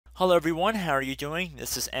Hello everyone, how are you doing?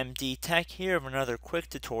 This is MD Tech here with another quick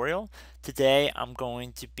tutorial. Today I'm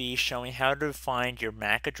going to be showing how to find your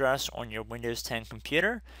MAC address on your Windows 10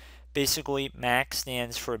 computer. Basically, MAC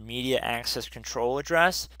stands for Media Access Control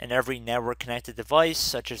Address, and every network connected device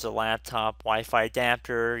such as a laptop, Wi-Fi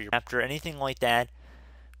adapter, your adapter, anything like that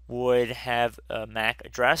would have a MAC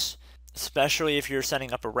address. Especially if you're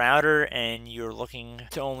setting up a router and you're looking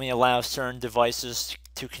to only allow certain devices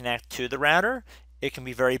to connect to the router, it can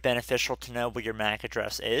be very beneficial to know what your MAC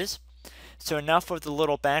address is. So enough of the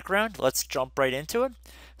little background, let's jump right into it.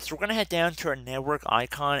 So we're going to head down to our network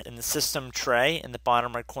icon in the system tray in the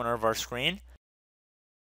bottom right corner of our screen.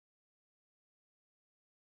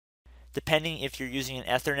 Depending if you're using an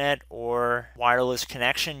Ethernet or wireless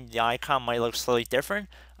connection, the icon might look slightly different.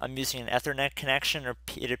 I'm using an Ethernet connection, or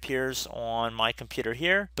it appears on my computer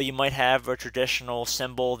here, but you might have a traditional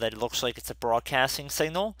symbol that looks like it's a broadcasting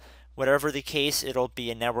signal. Whatever the case, it'll be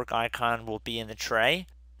a network icon will be in the tray.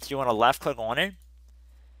 So you want to left click on it.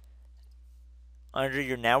 Under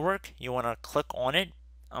your network, you want to click on it.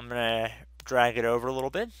 I'm going to drag it over a little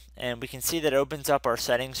bit, and we can see that it opens up our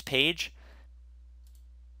settings page.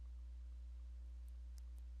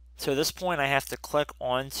 So at this point, I have to click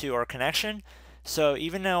onto our connection. So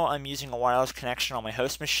even though I'm using a wireless connection on my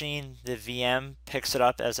host machine, the VM picks it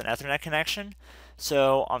up as an Ethernet connection.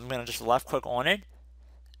 So I'm going to just left click on it.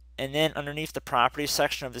 And then underneath the properties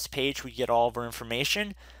section of this page, we get all of our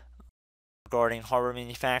information regarding hardware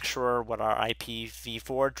manufacturer, what our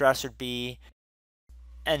IPv4 address would be,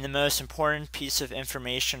 and the most important piece of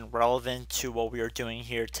information relevant to what we are doing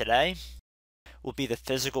here today will be the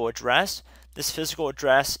physical address. This physical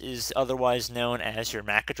address is otherwise known as your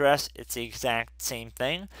MAC address. It's the exact same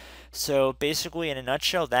thing. So basically, in a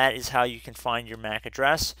nutshell, that is how you can find your MAC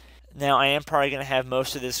address. Now, I am probably going to have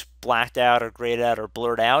most of this blacked out or grayed out or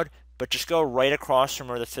blurred out, but just go right across from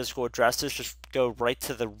where the physical address is. Just go right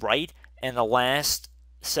to the right, and the last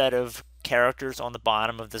set of characters on the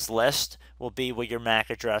bottom of this list will be what your MAC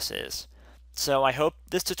address is. So I hope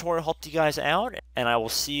this tutorial helped you guys out, and I will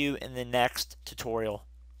see you in the next tutorial.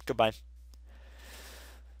 Goodbye.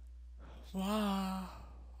 Wow,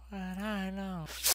 and I know.